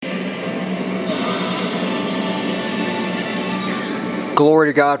Glory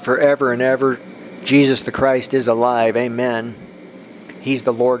to God forever and ever. Jesus the Christ is alive. Amen. He's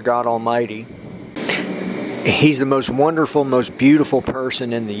the Lord God Almighty. He's the most wonderful, most beautiful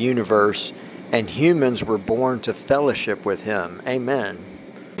person in the universe, and humans were born to fellowship with Him. Amen.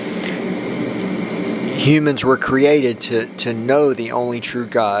 Humans were created to know the only true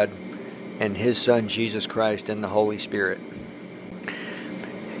God and His Son, Jesus Christ, and the Holy Spirit.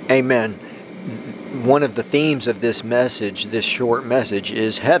 Amen. One of the themes of this message, this short message,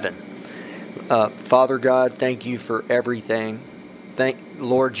 is heaven. Father God, thank you for everything.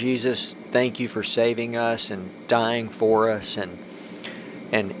 Lord Jesus, thank you for saving us and dying for us and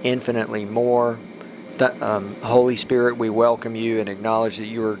infinitely more. Holy Spirit, we welcome you and acknowledge that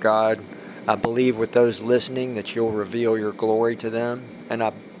you are God. I believe with those listening that you'll reveal your glory to them, and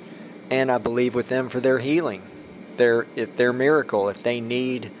I believe with them for their healing, their miracle. If they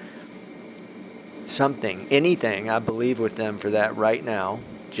need something, anything, I believe with them for that right now.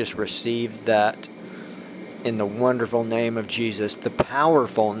 Just receive that in the wonderful name of Jesus, the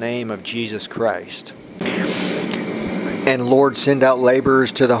powerful name of Jesus Christ. And Lord, send out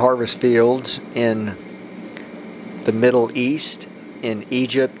laborers to the harvest fields in the Middle East, in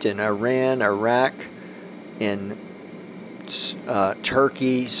Egypt, in Iran, Iraq, in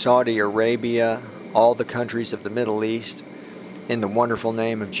Turkey, Saudi Arabia, all the countries of the Middle East, in the wonderful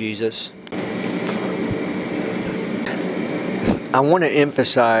name of Jesus. I want to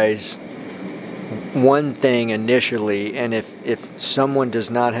emphasize one thing initially, and if someone does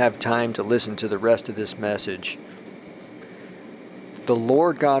not have time to listen to the rest of this message, the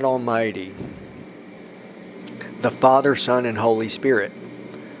Lord God Almighty, the Father, Son, and Holy Spirit,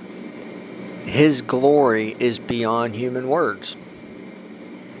 His glory is beyond human words.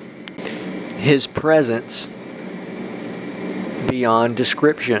 His presence beyond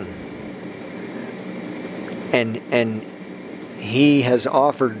description. And He has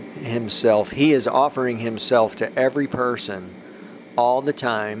offered Himself, He is offering Himself to every person all the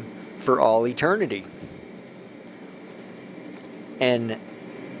time for all eternity. And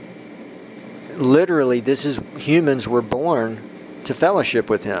literally, this is, humans were born to fellowship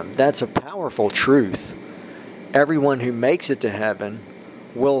with Him. That's a powerful truth. Everyone who makes it to heaven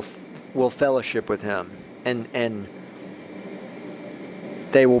will fellowship with Him, and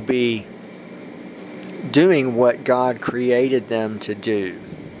they will be doing what God created them to do.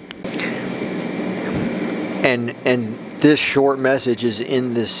 And this short message is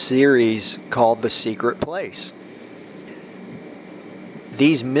in this series called The Secret Place.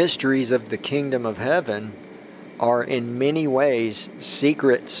 These mysteries of the kingdom of heaven are in many ways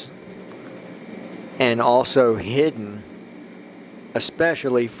secrets and also hidden,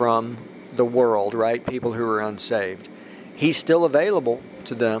 especially from the world, right? People who are unsaved. He's still available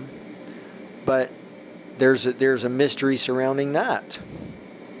to them, but there's a mystery surrounding that.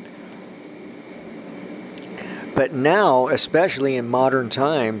 But now, especially in modern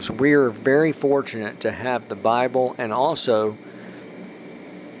times, we're very fortunate to have the Bible and also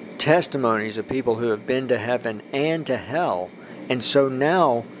testimonies of people who have been to heaven and to hell. And so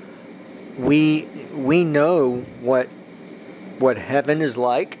now we know what heaven is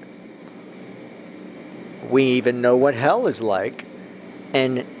like. We even know what hell is like,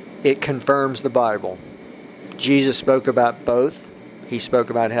 and it confirms the Bible. Jesus spoke about both. He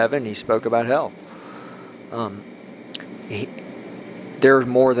spoke about heaven, He spoke about hell. There's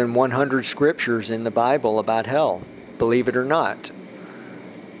more than 100 scriptures in the Bible about hell, believe it or not,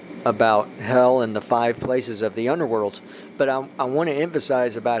 about hell and the 5 places of the underworlds. But I want to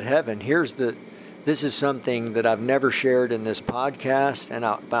emphasize about heaven. This is something that I've never shared in this podcast,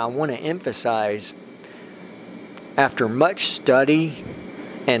 but I want to emphasize, after much study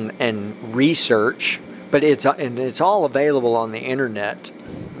and research, but it's all available on the internet,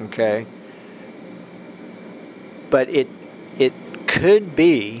 okay? But it could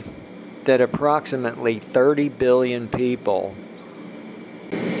be that approximately 30 billion people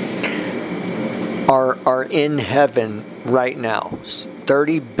are in heaven right now.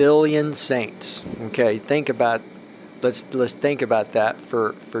 30 billion saints. Okay, let's think about that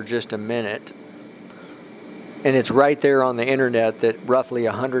for just a minute. And it's right there on the internet that roughly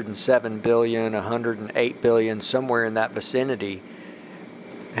 107 billion, 108 billion, somewhere in that vicinity,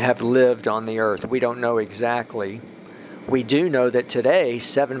 have lived on the earth. We don't know exactly. We do know that today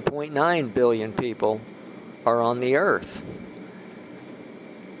 7.9 billion people are on the earth.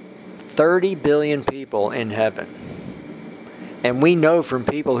 30 billion people in heaven. And we know from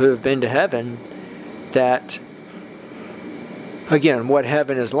people who have been to heaven that, again, what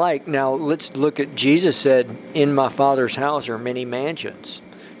heaven is like. Now, let's look at, Jesus said, "In my Father's house are many mansions."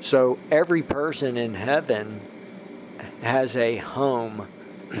 So every person in heaven has a home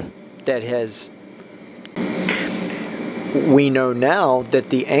that has... We know now that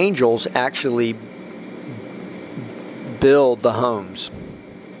the angels actually build the homes.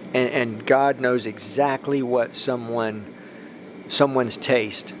 And God knows exactly what someone's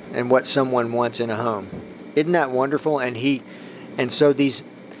taste and what someone wants in a home. Isn't that wonderful? And so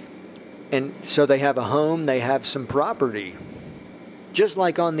they have a home, they have some property. Just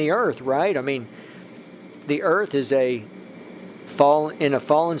like on the earth, right? I mean, the earth is in a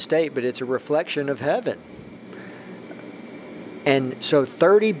fallen state, but it's a reflection of heaven. And so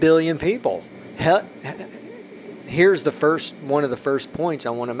 30 billion people. Here's one of the first points I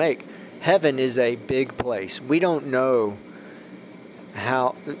want to make. Heaven is a big place. We don't know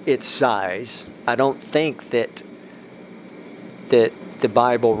how its size. I don't think that the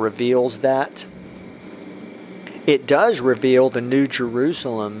Bible reveals that. It does reveal the New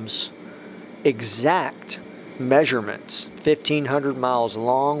Jerusalem's exact measurements. 1,500 miles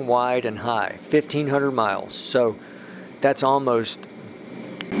long, wide, and high. 1,500 miles. So that's almost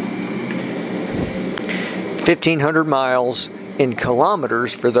 1,500 miles in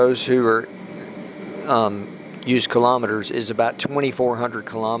kilometers. For those who are use kilometers, is about 2,400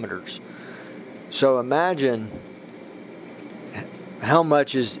 kilometers. So imagine how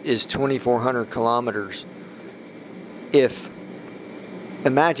much is 2,400 kilometers.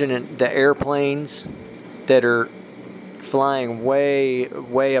 Imagine the airplanes that are flying way,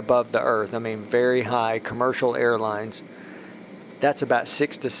 way above the earth. I mean, very high commercial airlines. That's about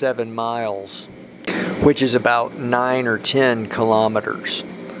 6 to 7 miles, which is about 9 or 10 kilometers.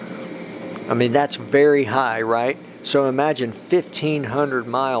 I mean, that's very high, right? So imagine 1,500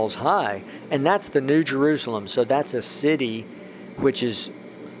 miles high, and that's the New Jerusalem. So that's a city which is...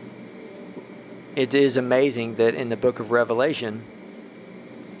 It is amazing that in the book of Revelation,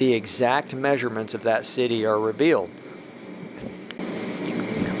 the exact measurements of that city are revealed.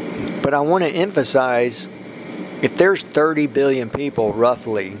 But I want to emphasize, if there's 30 billion people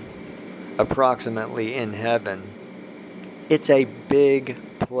roughly, approximately, in heaven, it's a big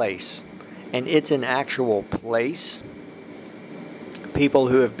place. And it's an actual place. People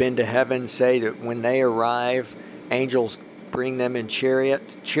who have been to heaven say that when they arrive, angels bring them in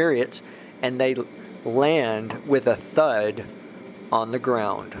chariots, and they land with a thud on the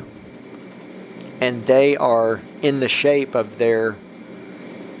ground. And they are in the shape of their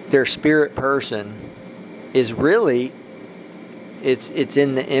spirit person is really, it's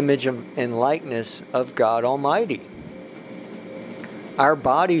in the image and likeness of God Almighty. Our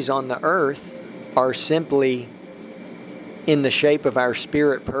bodies on the earth are simply in the shape of our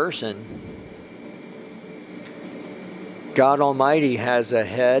spirit person. God Almighty has a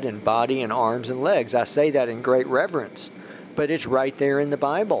head and body and arms and legs. I say that in great reverence, but it's right there in the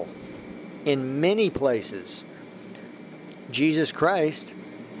Bible. In many places, Jesus Christ,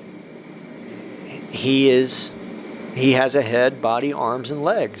 He has a head, body, arms, and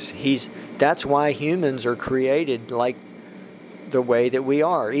legs. That's why humans are created like the way that we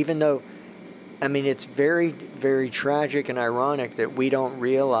are. Even though, I mean, it's very, very tragic and ironic that we don't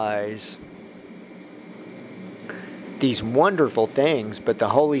realize these wonderful things, but the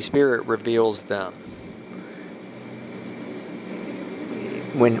Holy Spirit reveals them.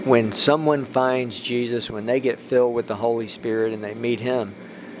 When someone finds Jesus, when they get filled with the Holy Spirit and they meet Him,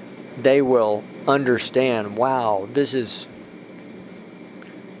 they will understand, wow, this is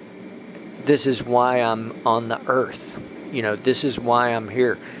why I'm on the earth. You know, this is why I'm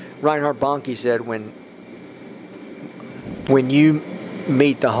here. Reinhard Bonnke said, when you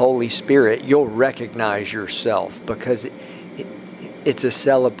meet the Holy Spirit, you'll recognize yourself, because it's a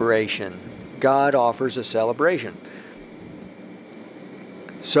celebration. God offers a celebration.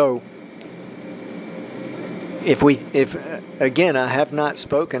 So, if again, I have not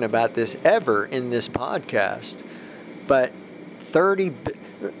spoken about this ever in this podcast, but 30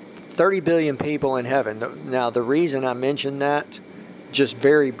 billion people in heaven. Now, the reason I mentioned that, just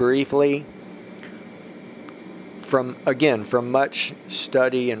very briefly, from much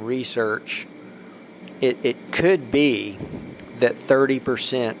study and research, it could be that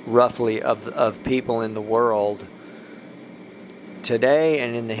 30% roughly of people in the world today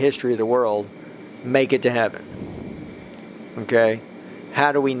and in the history of the world make it to heaven. Okay?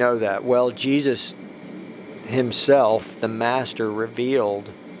 How do we know that? Well, Jesus Himself, the Master,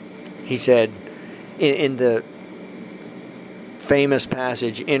 revealed. He said in the famous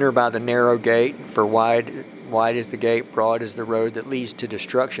passage, "Enter by the narrow gate, for wide is the gate, broad is the road that leads to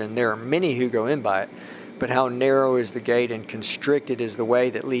destruction. There are many who go in by it, but how narrow is the gate and constricted is the way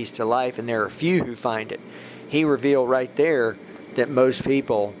that leads to life, and there are few who find it." He revealed right there that most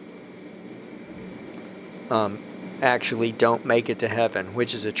people actually don't make it to heaven,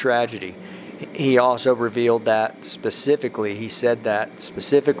 which is a tragedy. He also revealed that specifically. He said that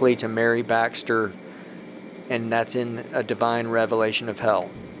specifically to Mary Baxter, and that's in a divine revelation of hell.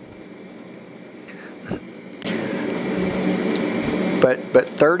 But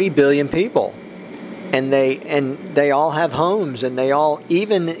 30 billion people, and they all have homes, and they all,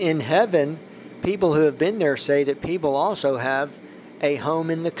 even in heaven, people who have been there say that people also have a home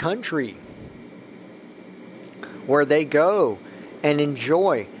in the country where they go and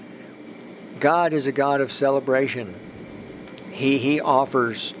enjoy. God is a God of celebration. He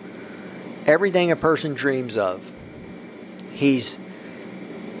offers everything a person dreams of.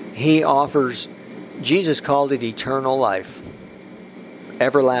 He offers, Jesus called it eternal life,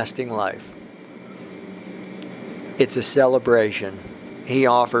 everlasting life. It's a celebration. He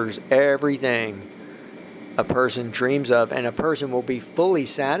offers everything a person dreams of, and a person will be fully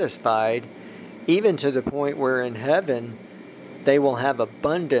satisfied, even to the point where in heaven they will have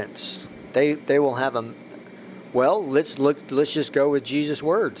abundance. They will have let's just go with Jesus'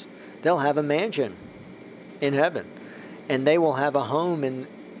 words. They'll have a mansion in heaven, and they will have a home and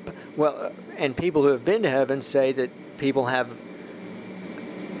people who have been to heaven say that people have,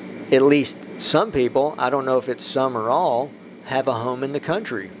 at least some people, I don't know if it's some or all, have a home in the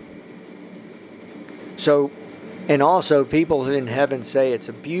country. So, and also people in heaven say it's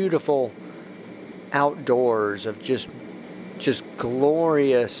a beautiful outdoors of just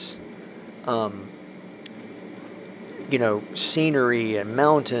glorious, scenery and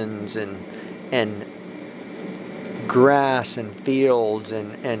mountains and grass and fields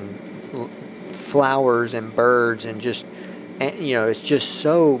and flowers and birds and it's just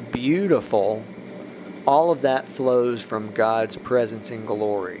so beautiful. All of that flows from God's presence and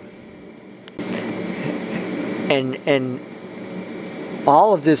glory. And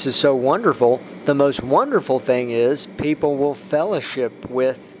all of this is so wonderful. The most wonderful thing is people will fellowship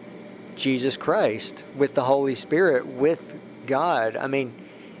with Jesus Christ, with the Holy Spirit, with God. I mean,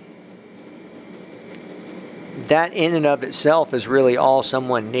 that in and of itself is really all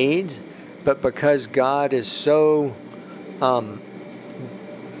someone needs. But because God is so,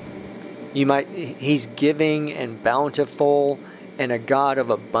 He's giving and bountiful and a God of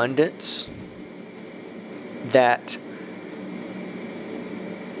abundance, that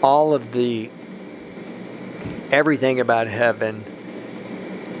all of everything about heaven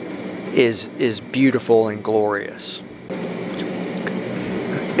is beautiful and glorious.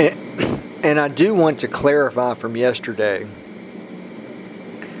 And I do want to clarify from yesterday's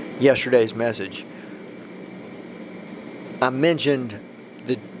message. I mentioned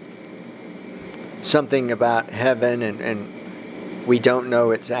something about heaven and we don't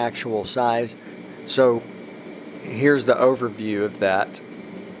know its actual size. So here's the overview of that.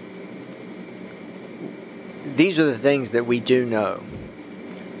 These are the things that we do know.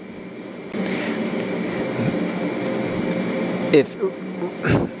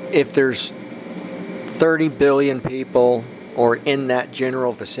 If there's 30 billion people or in that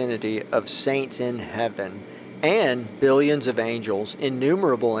general vicinity of saints in heaven and billions of angels,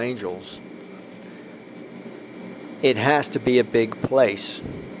 innumerable angels, it has to be a big place.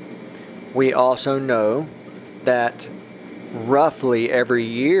 We also know that roughly every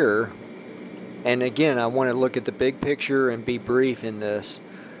year, and again, I want to look at the big picture and be brief in this,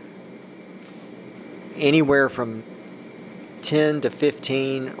 anywhere from 10 to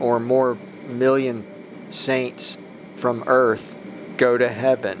 15 or more million saints from earth go to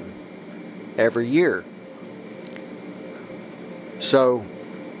heaven every year. So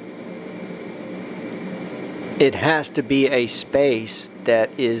it has to be a space that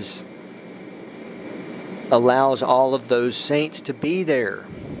allows all of those saints to be there.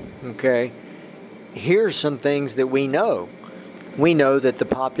 Okay? Here's some things that we know. We know that the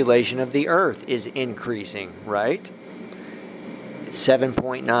population of the earth is increasing, right? It's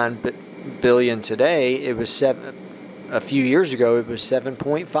 7.9 billion today. It was a few years ago, it was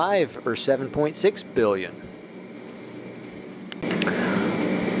 7.5 or 7.6 billion.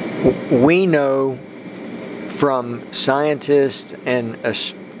 We know from scientists and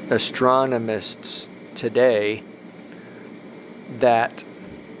astronomists today that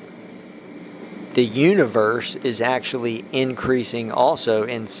the universe is actually increasing also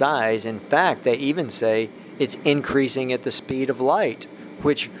in size. In fact, they even say it's increasing at the speed of light,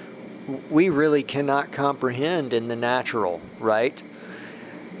 which we really cannot comprehend in the natural, right?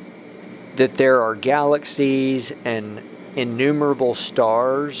 That there are galaxies and innumerable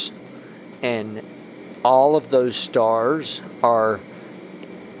stars, and all of those stars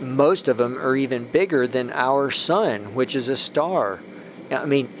most of them are even bigger than our sun, which is a star. I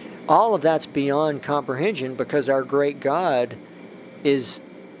mean, All of that's beyond comprehension because our great God is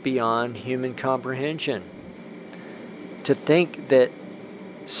beyond human comprehension. To think that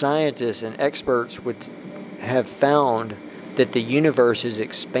scientists and experts would have found that the universe is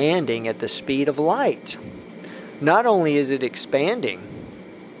expanding at the speed of light. Not only is it expanding,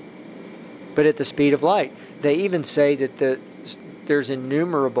 but at the speed of light. They even say that there's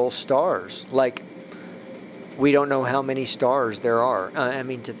innumerable stars. Like, we don't know how many stars there are. I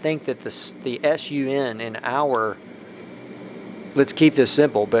mean, to think that the SUN in our, let's keep this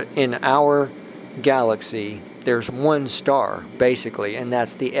simple, but in our galaxy, there's one star, basically, and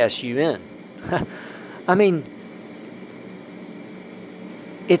that's the SUN. I mean,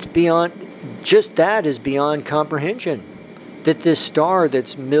 it's beyond, just that is beyond comprehension. That this star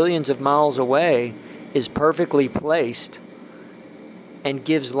that's millions of miles away is perfectly placed and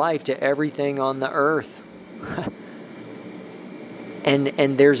gives life to everything on the earth.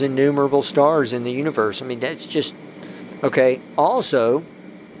 and there's innumerable stars in the universe. I mean, that's just, okay. Also,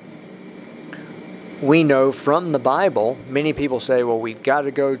 we know from the Bible, many people say, well, we've got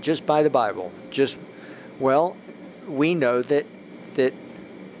to go just by the Bible. Well, we know that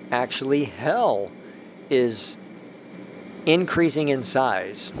actually hell is increasing in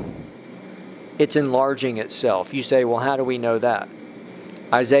size. It's enlarging itself. You say, well, how do we know that?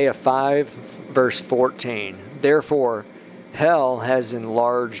 Isaiah 5, verse 14. Therefore, hell has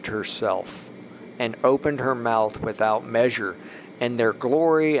enlarged herself and opened her mouth without measure, and their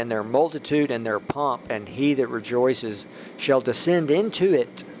glory and their multitude and their pomp, and he that rejoices shall descend into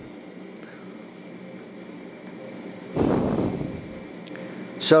it.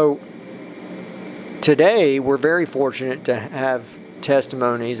 So, today, we're very fortunate to have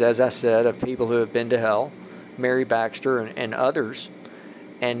testimonies, as I said, of people who have been to hell, Mary Baxter and others.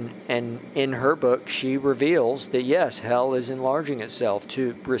 And in her book, she reveals that, yes, hell is enlarging itself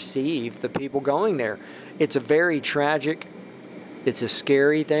to receive the people going there. It's a very tragic, it's a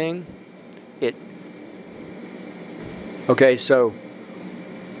scary thing. Okay, so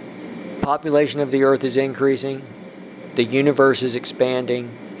population of the earth is increasing. The universe is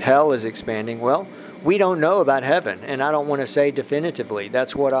expanding. Hell is expanding. Well, we don't know about heaven, and I don't want to say definitively.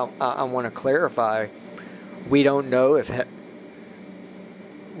 That's what I want to clarify. We don't know if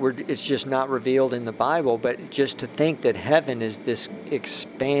it's just not revealed in the Bible, but just to think that heaven is this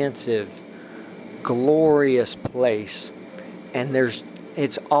expansive, glorious place, and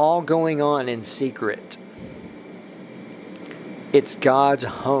it's all going on in secret. It's God's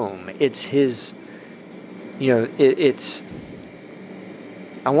home. It's His, it's...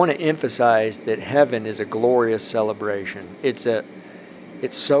 I want to emphasize that heaven is a glorious celebration. It's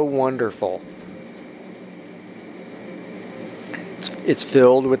so wonderful. It's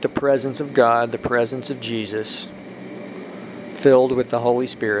filled with the presence of God, the presence of Jesus, filled with the Holy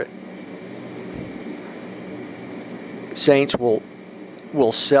Spirit. Saints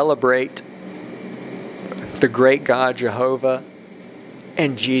will celebrate the great God Jehovah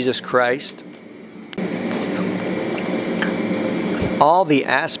and Jesus Christ. All the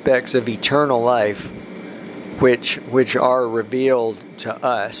aspects of eternal life which are revealed to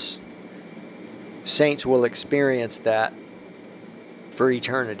us, saints will experience that for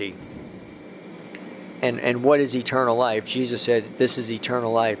eternity. And what is eternal life? Jesus said, this is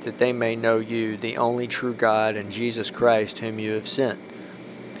eternal life, that they may know you, the only true God, and Jesus Christ, whom you have sent.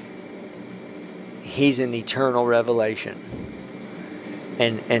 He's an eternal revelation.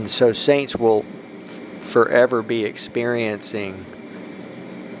 And so saints will forever be experiencing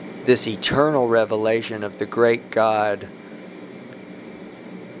this eternal revelation of the great God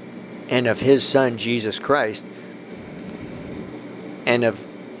and of His Son, Jesus Christ, and of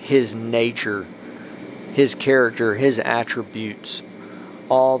His nature, His character, His attributes,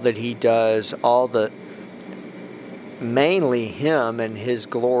 all that He does, mainly Him and His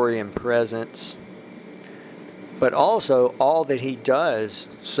glory and presence, but also all that He does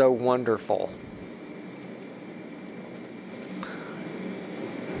so wonderful.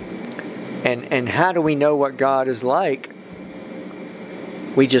 And how do we know what God is like?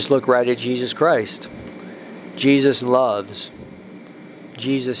 We just look right at Jesus Christ. Jesus loves.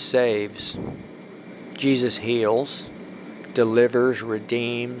 Jesus saves. Jesus heals, delivers,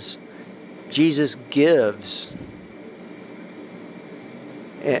 redeems. Jesus gives.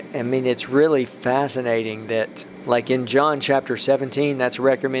 I mean, it's really fascinating that, like in John chapter 17, that's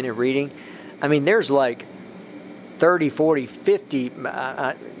recommended reading. I mean, there's like 30, 40, 50,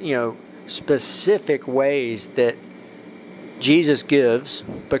 specific ways that Jesus gives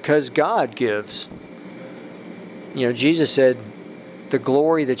because God gives. Jesus said, the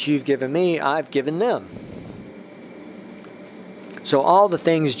glory that you've given me, I've given them. So all the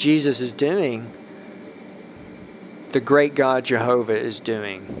things Jesus is doing, the great God Jehovah is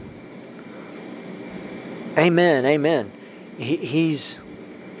doing. Amen, amen. He's...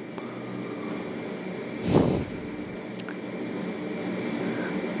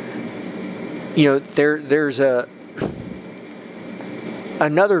 You know, there's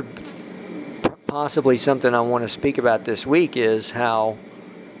another, possibly something I want to speak about this week is how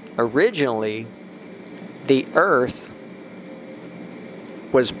originally the earth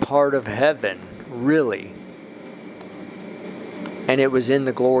was part of heaven, really. And it was in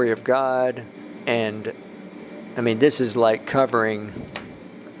the glory of God. And, I mean, this is like covering,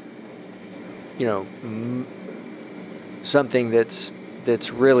 you know, something that's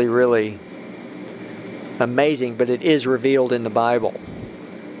really, really amazing, but it is revealed in the Bible.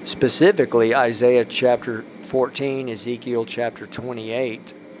 Specifically, Isaiah chapter 14, Ezekiel chapter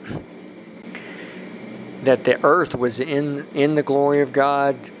 28, that the earth was in the glory of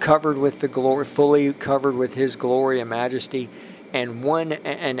God, covered with the glory, fully covered with His glory and majesty, and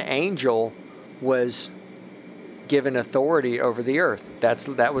an angel was given authority over the earth.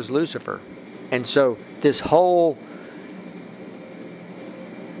 That was Lucifer. And so this whole,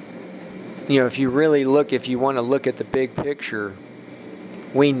 you know, if you want to look at the big picture,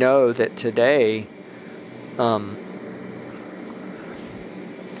 we know that today,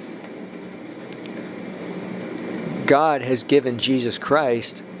 God has given Jesus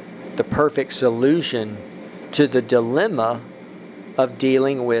Christ the perfect solution to the dilemma of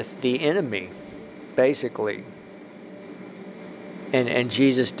dealing with the enemy, basically. And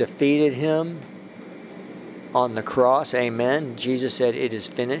Jesus defeated him on the cross. Amen. Jesus said, "It is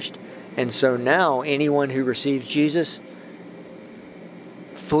finished." And so now anyone who receives Jesus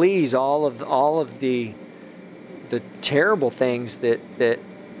flees all of the terrible things that the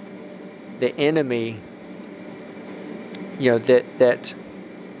enemy, you know, that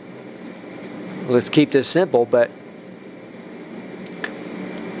let's keep this simple, but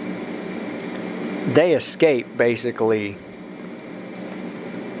they escape basically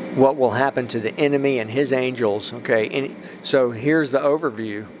what will happen to the enemy and his angels. Okay, and so here's the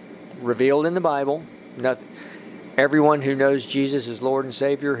overview revealed in the Bible. Nothing. Everyone who knows Jesus as Lord and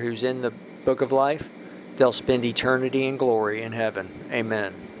Savior, who's in the book of life, they'll spend eternity in glory in heaven.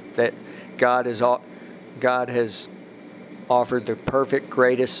 Amen. That God has offered the perfect,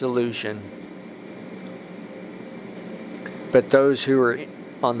 greatest solution. But those who are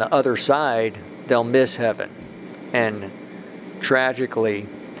on the other side, they'll miss heaven, and tragically,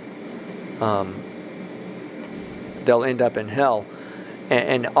 they'll end up in hell.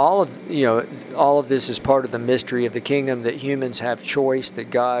 And all of this is part of the mystery of the kingdom, that humans have choice,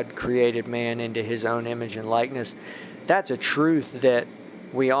 that God created man into His own image and likeness. That's a truth that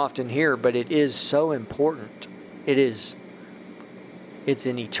we often hear, but it is so important. It's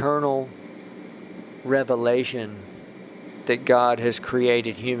an eternal revelation that God has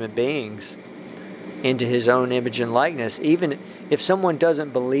created human beings into His own image and likeness. Even if someone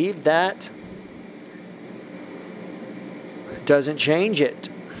doesn't believe that, doesn't change it.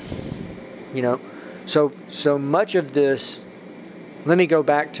 You know, so much of this, let me go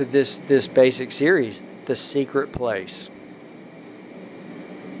back to this basic series, The Secret Place.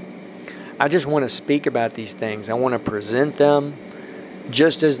 I just want to speak about these things. I want to present them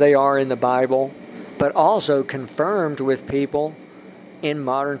just as they are in the Bible, but also confirmed with people in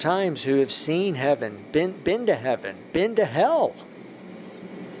modern times who have seen heaven, been to heaven, been to hell.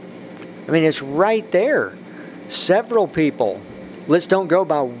 I mean, it's right there. Several people. Let's don't go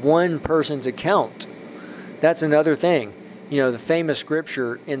by one person's account. That's another thing. You know, the famous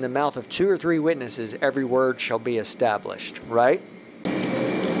scripture, in the mouth of 2 or 3 witnesses, every word shall be established, right?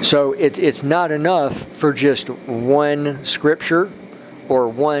 So it's not enough for just one scripture or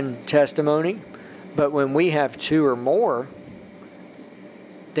one testimony, but when we have 2 or more,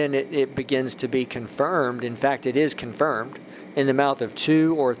 then it begins to be confirmed. In fact, it is confirmed. In the mouth of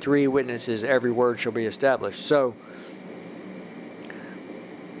 2 or 3 witnesses, every word shall be established. So,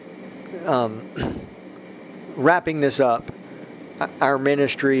 wrapping this up, our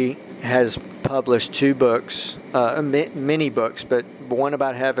ministry has published 2 books, many books, but one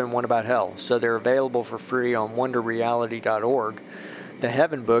about heaven, one about hell. So they're available for free on wonderreality.org. The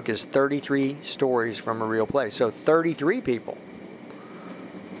heaven book is 33 stories from a real place. So 33 people.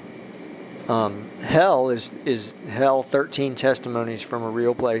 Hell is hell, 13 testimonies from a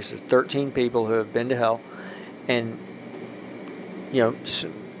real place. 13 people who have been to hell. And, you know,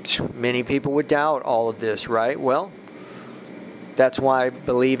 many people would doubt all of this, right? Well, that's why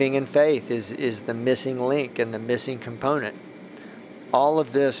believing in faith is the missing link and the missing component. All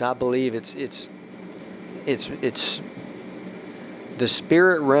of this, I believe, it's the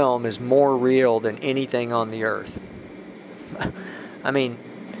spirit realm is more real than anything on the earth. I mean,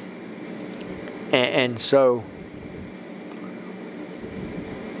 and so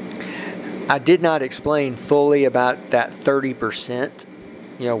I did not explain fully about that 30%.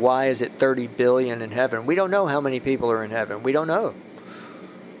 You know, why is it 30 billion in heaven? We don't know how many people are in heaven. We don't know.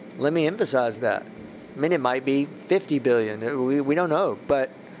 Let me emphasize that. I mean, it might be 50 billion. We don't know.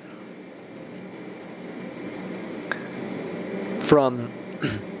 But from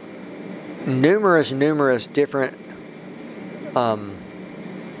numerous different,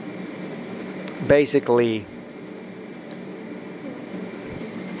 basically,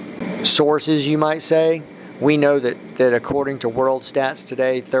 sources, you might say, we know that according to world stats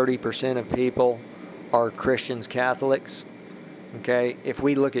today, 30% of people are Christians, Catholics. Okay, if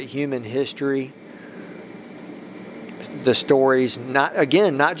we look at human history, the stories, not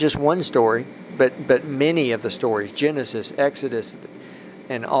just one story, but many of the stories, Genesis, Exodus,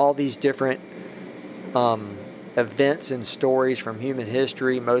 and all these different events and stories from human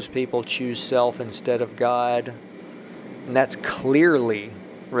history, most people choose self instead of God. And that's clearly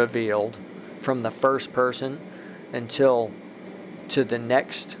revealed from the first person until to the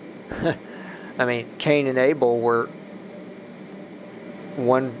next. I mean, Cain and Abel were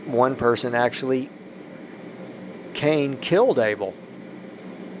one person actually. Cain killed Abel.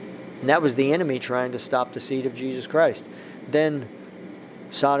 And that was the enemy trying to stop the seed of Jesus Christ. Then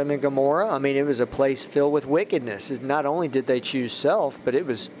Sodom and Gomorrah, I mean, it was a place filled with wickedness. Not only did they choose self, but it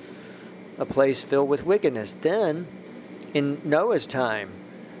was a place filled with wickedness. Then, in Noah's time,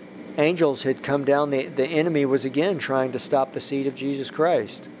 angels had come down. The enemy was again trying to stop the seed of Jesus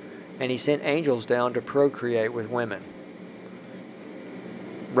Christ. And he sent angels down to procreate with women.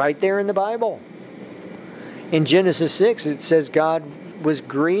 Right there in the Bible. In Genesis 6, it says God was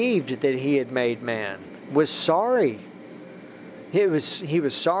grieved that he had made man, was sorry. He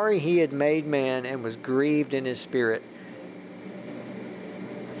was sorry he had made man and was grieved in his spirit.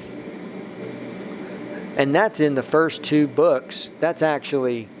 And that's in the first two books. That's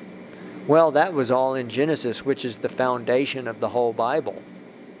actually, well, that was all in Genesis, which is the foundation of the whole Bible.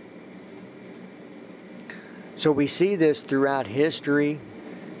 So we see this throughout history.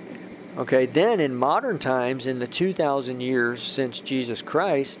 Okay, then in modern times, in the 2,000 years since Jesus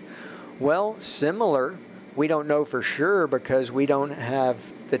Christ, well, similar. We don't know for sure because we don't have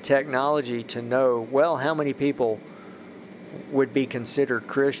the technology to know, well, how many people would be considered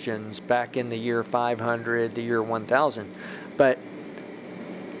Christians back in the year 500, the year 1000. But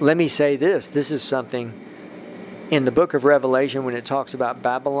let me say this. This is something in the book of Revelation when it talks about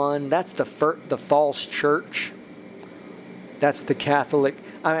Babylon. That's the false church. That's the Catholic.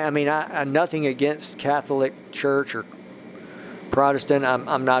 I mean, nothing against Catholic Church or Protestant.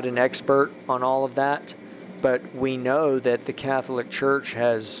 I'm not an expert on all of that. But we know that the Catholic Church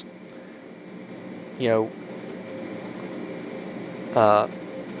has,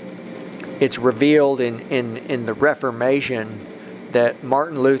 it's revealed in the Reformation that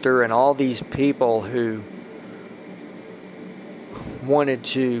Martin Luther and all these people who wanted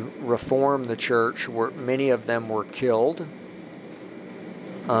to reform the church, many of them were killed.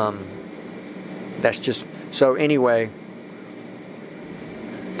 That's just, so anyway,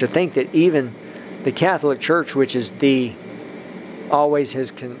 to think that even the Catholic Church, which is always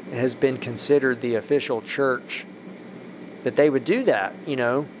has been considered the official church, that they would do that,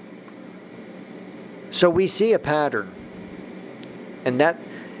 So we see a pattern.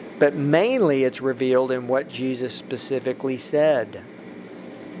 But mainly it's revealed in what Jesus specifically said.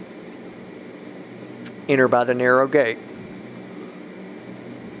 Enter by the narrow gate.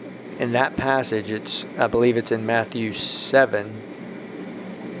 In that passage, I believe it's in Matthew 7.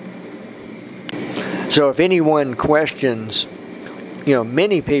 So if anyone questions,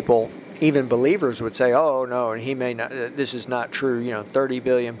 many people, even believers, would say, "Oh no, he may not. This is not true." 30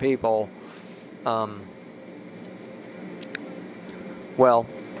 billion people. Well,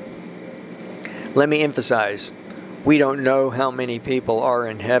 let me emphasize: we don't know how many people are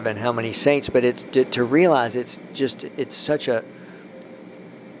in heaven, how many saints, but it's to realize it's such a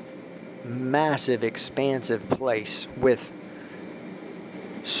massive, expansive place with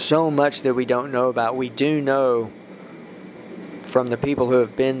so much that we don't know about. We do know from the people who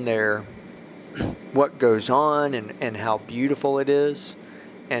have been there what goes on and how beautiful it is,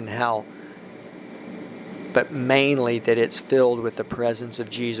 but mainly that it's filled with the presence of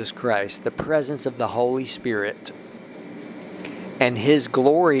Jesus Christ, the presence of the Holy Spirit. And His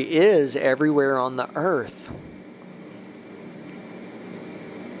glory is everywhere on the earth.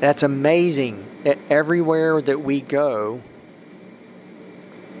 That's amazing. Everywhere that we go,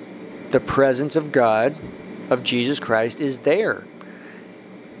 the presence of God, of Jesus Christ, is there.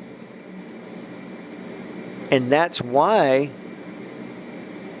 And that's why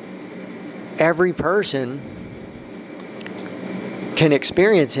every person can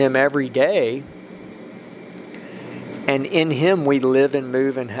experience Him every day. And in Him we live and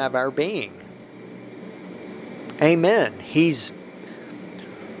move and have our being. Amen.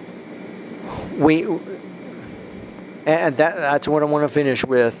 That's what I want to finish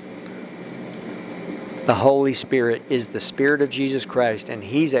with. The Holy Spirit is the Spirit of Jesus Christ, and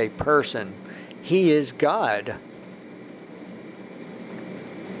He's a person. He is God.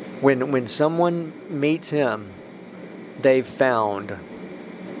 When someone meets Him, they've found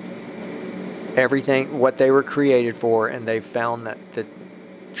everything, what they were created for, and they've found the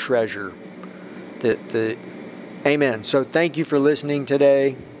treasure. Amen. So thank you for listening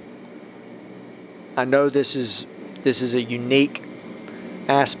today. I know this is a unique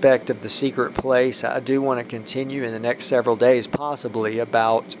aspect of the secret place. I do want to continue in the next several days, possibly,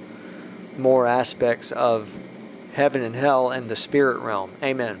 about more aspects of heaven and hell and the spirit realm.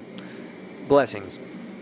 Amen. Blessings.